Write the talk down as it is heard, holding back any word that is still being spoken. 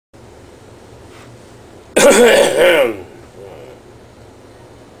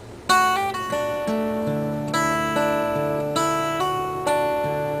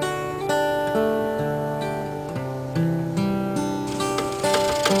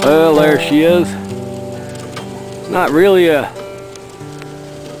Well, there she is. Not really a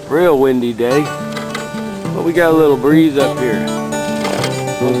real windy day, but we got a little breeze up here.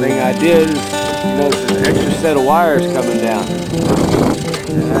 One thing I did is, you notice there's an extra set of wires coming down.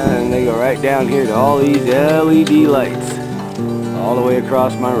 And they go right down here to all these LED lights. All the way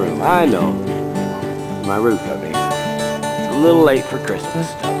across my room. I know. My roof up here. It's a little late for Christmas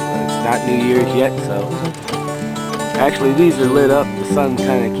stuff, but it's not New Year's yet, so. Actually, these are lit up. The sun's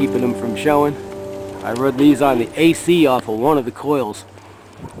kind of keeping them from showing. I run these on the AC off of one of the coils.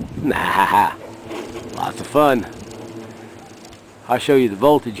 Nah, lots of fun. I'll show you the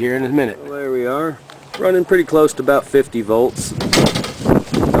voltage here in a minute. Well, there we are. Running pretty close to about 50 volts.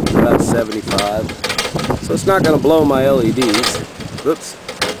 Up to about 75. So it's not going to blow my LEDs. Whoops.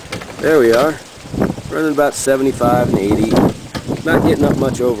 There we are. Running about 75 and 80. Not getting up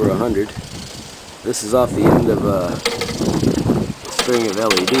much over 100. This is off the end of a string of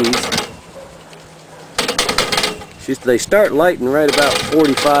LEDs. They start lighting right about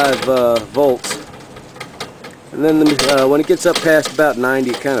 45 volts. And then when it gets up past about 90,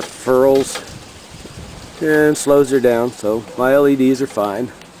 it kind of furls and slows her down. So my LEDs are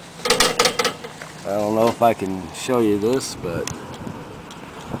fine. I don't know if I can show you this, but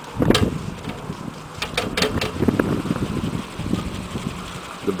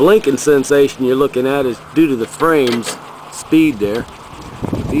the blinking sensation you're looking at is due to the frame's speed there.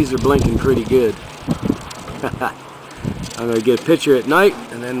 These are blinking pretty good. I'm going to get a picture at night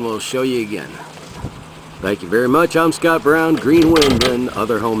and then we'll show you again. Thank you very much. I'm Scott Brown, Green Wind and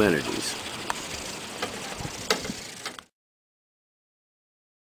Other Home Energies.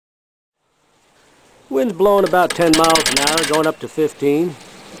 Wind's blowing about 10 miles an hour, going up to 15.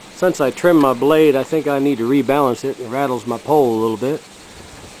 Since I trimmed my blade, I think I need to rebalance it. It rattles my pole a little bit.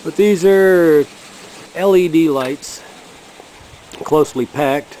 But these are LED lights, closely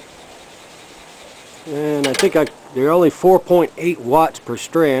packed. And I think they're only 4.8 watts per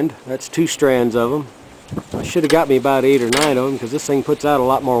strand. That's 2 strands of them. I should have got me about 8 or 9 of them because this thing puts out a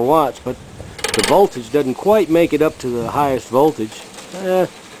lot more watts, but the voltage doesn't quite make it up to the highest voltage.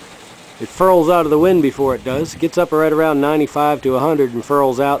 It furls out of the wind before it does. It gets up right around 95 to 100 and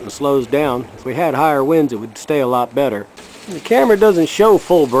furls out and slows down. If we had higher winds, it would stay a lot better. The camera doesn't show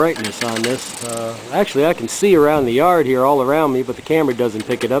full brightness on this. Actually, I can see around the yard here all around me, but the camera doesn't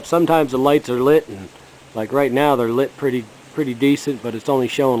pick it up. Sometimes the lights are lit, and like right now they're lit pretty decent, but it's only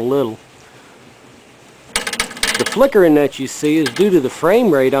showing a little. The flickering that you see is due to the frame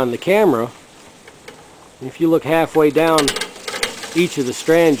rate on the camera. If you look halfway down each of the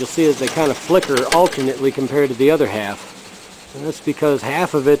strands, you'll see that they kind of flicker alternately compared to the other half. And that's because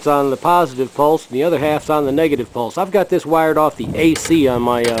half of it's on the positive pulse and the other half's on the negative pulse. I've got this wired off the AC on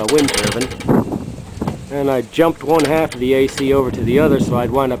my wind turbine. And I jumped one half of the AC over to the other, so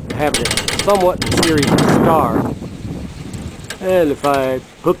I'd wind up having it somewhat in series with the star. And if I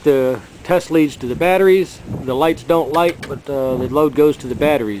hook the test leads to the batteries, the lights don't light, but the load goes to the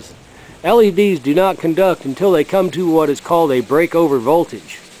batteries. LEDs do not conduct until they come to what is called a breakover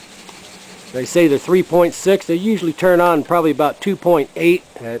voltage. They say they're 3.6. They usually turn on probably about 2.8.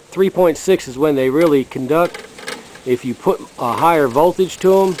 At 3.6 is when they really conduct. If you put a higher voltage to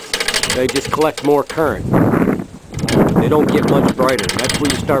them, they just collect more current. They don't get much brighter. That's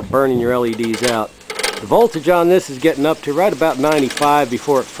when you start burning your LEDs out. The voltage on this is getting up to right about 95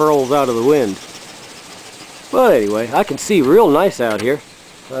 before it furls out of the wind. But anyway, I can see real nice out here.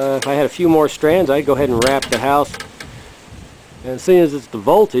 If I had a few more strands, I'd go ahead and wrap the house. And seeing as it's the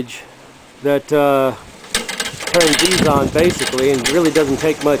voltage that turns these on basically, and really doesn't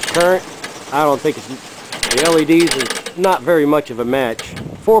take much current, I don't think the LEDs are not very much of a match.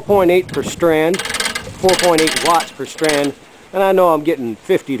 4.8 per strand, 4.8 watts per strand, and I know I'm getting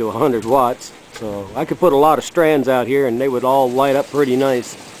 50 to 100 watts. So I could put a lot of strands out here and they would all light up pretty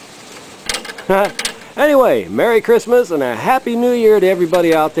nice. Anyway, Merry Christmas and a Happy New Year to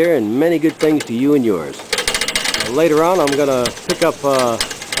everybody out there, and many good things to you and yours. Later on I'm going to pick up a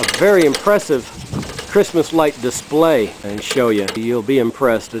very impressive Christmas light display and show you. You'll be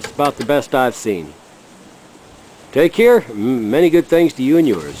impressed. It's about the best I've seen. Take care. Many good things to you and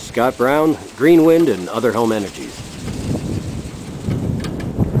yours. Scott Brown, Green Wind and Other Home Energies.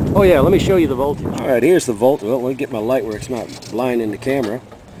 Oh yeah, let me show you the voltage. Alright, here's the voltage. Well, let me get my light where it's not blinding the camera.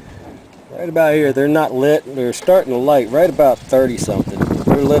 Right about here, they're not lit. They're starting to light right about 30 something.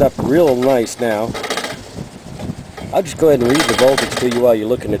 They're lit up real nice now. I'll just go ahead and read the voltage to you while you're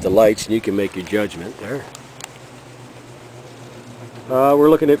looking at the lights, and you can make your judgment there. We're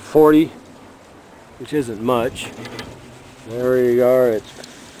looking at 40, which isn't much. There we are at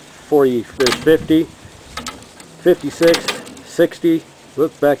 40, there's 50, 56, 60,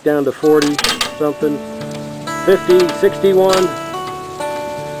 whoop, back down to 40 something, 50, 61,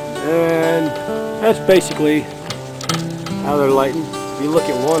 and that's basically how they're lighting. If you look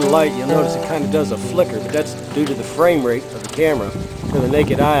at one light, you'll notice it kind of does a flicker, but that's due to the frame rate of the camera. To the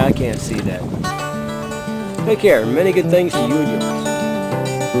naked eye, I can't see that. Take care. Many good things to you and yours.